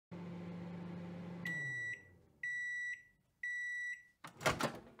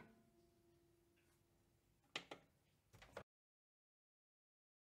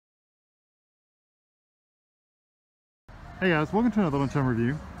Hey guys, welcome to another Lunchtime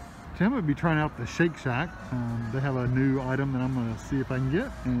review. Today I'm going to be trying out the Shake Shack. They have a new item that I'm going to see if I can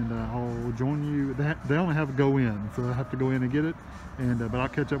get, and I'll join you. They only have a go in, so I have to go in and get it, but I'll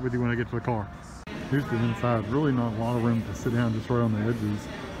catch up with you when I get to the car. Here's the inside. Really not a lot of room to sit down just right on the edges,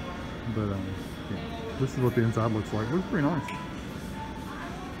 but yeah, this is what the inside looks like. It looks pretty nice.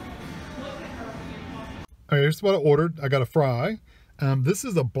 All right, here's what I ordered. I got a fry. This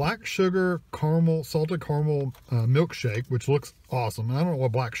is a black sugar caramel, salted caramel milkshake, which looks awesome. I don't know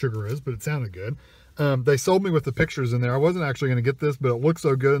what black sugar is, but it sounded good. They sold me with the pictures in there. I wasn't actually going to get this, but it looked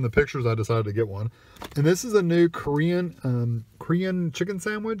so good in the pictures, I decided to get one. And this is a new Korean chicken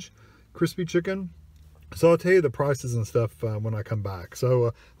sandwich, crispy chicken. So I'll tell you the prices and stuff when I come back.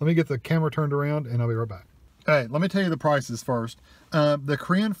 So let me get the camera turned around and I'll be right back. All right, let me tell you the prices first. The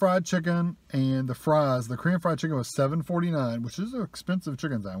Korean fried chicken and the fries. The Korean fried chicken was $7.49, which is an expensive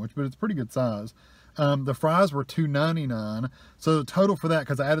chicken sandwich, but it's pretty good size. The fries were $2.99. So the total for that,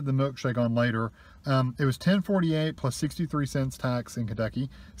 because I added the milkshake on later, it was $10.48 plus 63 cents tax in Kentucky.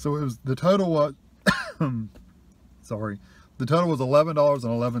 So it was the total was sorry, the total was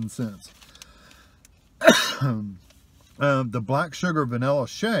 $11.11. The black sugar vanilla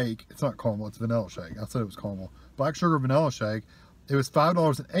shake, it's not caramel, it's vanilla shake. I said it was caramel. Black sugar vanilla shake, it was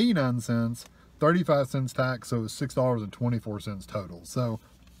 $5.89, 35 cents tax, so it was $6.24 total. So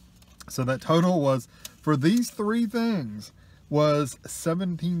that total was, for these three things, was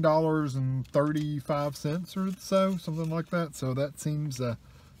 $17.35 or so, something like that. So that seems a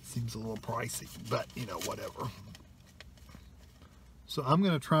little pricey, but you know, whatever. So I'm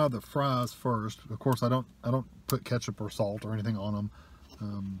going to try the fries first. Of course, I don't put ketchup or salt or anything on them,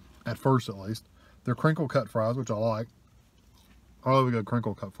 at first at least. They're crinkle cut fries, which I like. I love a good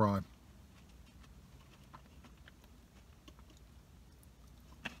crinkle cut fry.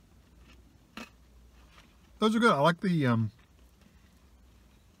 Those are good. I like the,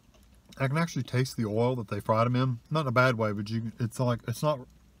 I can actually taste the oil that they fried them in. Not in a bad way, but it's like it's not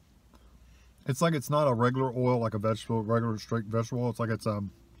a regular oil, like a regular straight vegetable oil. It's like it's a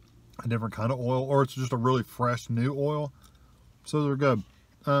different kind of oil, or it's just a really fresh new oil. So they're good.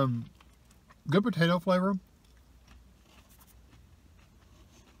 Good potato flavor.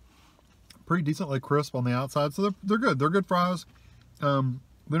 Pretty decently crisp on the outside. So they're good. They're good fries. They're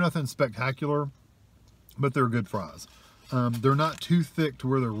nothing spectacular, but they're good fries. They're not too thick to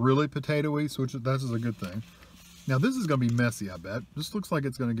where they're really potatoey, so that is a good thing. Now this is going to be messy, I bet. This looks like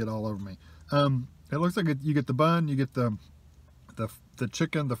it's going to get all over me. It looks like you get the bun, you get the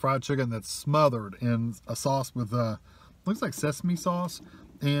chicken, the fried chicken that's smothered in a sauce with looks like sesame sauce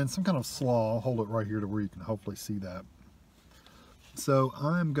and some kind of slaw. I'll hold it right here to where you can hopefully see that. So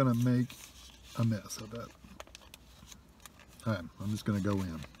I'm gonna make a mess of it. All right, I'm just gonna go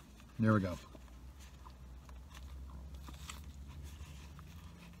in. There we go.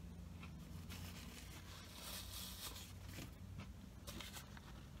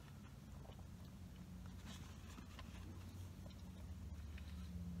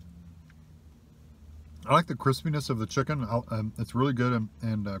 I like the crispiness of the chicken. It's really good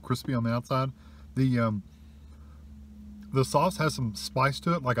and crispy on the outside. The sauce has some spice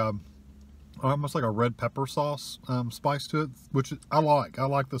to it, like almost like a red pepper sauce spice to it, which I like. I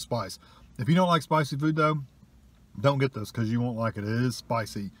like the spice. If you don't like spicy food though, don't get this because you won't like it. It is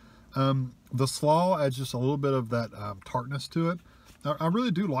spicy. The slaw adds just a little bit of that tartness to it. I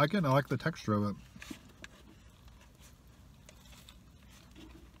really do like it. I like the texture of it.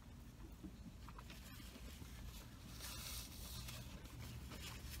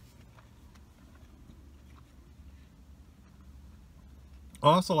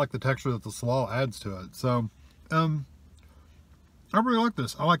 I also like the texture that the slaw adds to it. So, I really like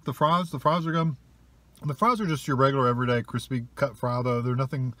this. I like the fries. The fries are good. The fries are just your regular everyday crispy cut fry though. They're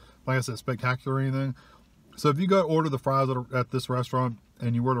nothing, like I said, spectacular or anything. So if you go order the fries at this restaurant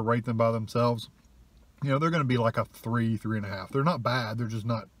and you were to rate them by themselves, you know, they're going to be like a 3, 3.5. They're not bad. They're just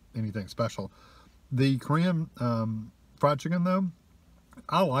not anything special. The Korean fried chicken though,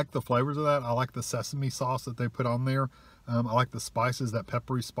 I like the flavors of that. I like the sesame sauce that they put on there. I like the spices, that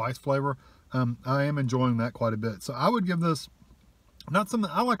peppery spice flavor. I am enjoying that quite a bit. So I would give this, not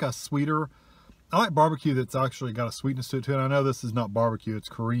something, I like a sweeter, I like barbecue that's actually got a sweetness to it too. And I know this is not barbecue, it's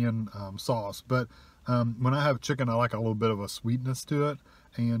Korean sauce. But when I have chicken, I like a little bit of a sweetness to it.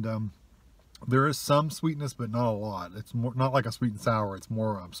 And there is some sweetness, but not a lot. It's more not like a sweet and sour. It's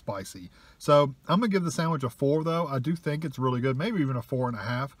more spicy. So I'm going to give the sandwich a 4 though. I do think it's really good. Maybe even a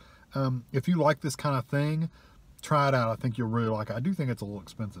 4.5. If you like this kind of thing, try it out. I think you'll really like it. I do think it's a little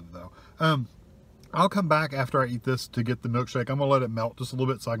expensive though. I'll come back after I eat this to get the milkshake. I'm gonna let it melt just a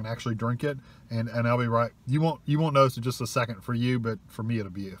little bit so I can actually drink it, and I'll be right. You won't notice in just a second for you, but for me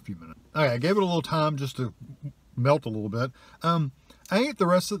it'll be a few minutes. Okay, I gave it a little time just to melt a little bit. I ate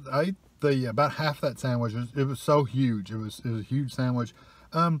the about half that sandwich. It was so huge. It was a huge sandwich.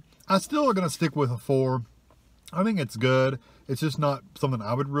 I still are gonna stick with a 4. I think it's good. It's just not something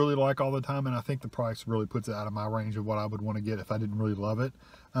I would really like all the time, and I think the price really puts it out of my range of what I would want to get if I didn't really love it.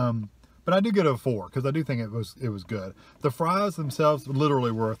 But I do get a 4 because I do think it was good. The fries themselves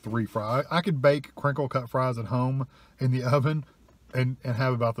literally were a 3 fry. I could bake crinkle cut fries at home in the oven and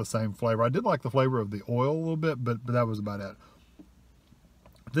have about the same flavor. I did like the flavor of the oil a little bit, but that was about it.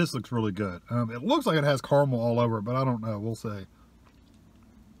 This looks really good. It looks like it has caramel all over it, but I don't know. We'll see.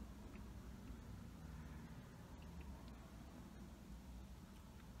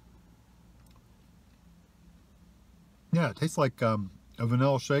 Yeah, it tastes like a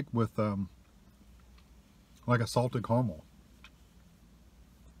vanilla shake with like a salted caramel.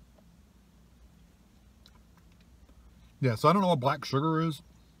 Yeah, so I don't know what black sugar is,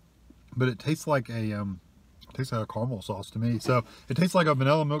 but it tastes like a caramel sauce to me. So it tastes like a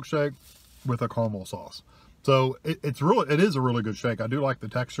vanilla milkshake with a caramel sauce. So it is a really good shake. I do like the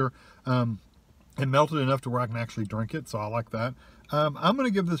texture. It melted enough to where I can actually drink it, so I like that. I'm gonna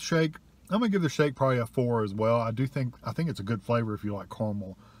give this shake probably a 4 as well. I think it's a good flavor if you like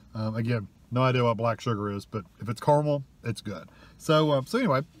caramel. Again, no idea what black sugar is, but if it's caramel, it's good. So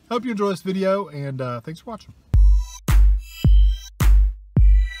anyway, hope you enjoy this video, and thanks for watching.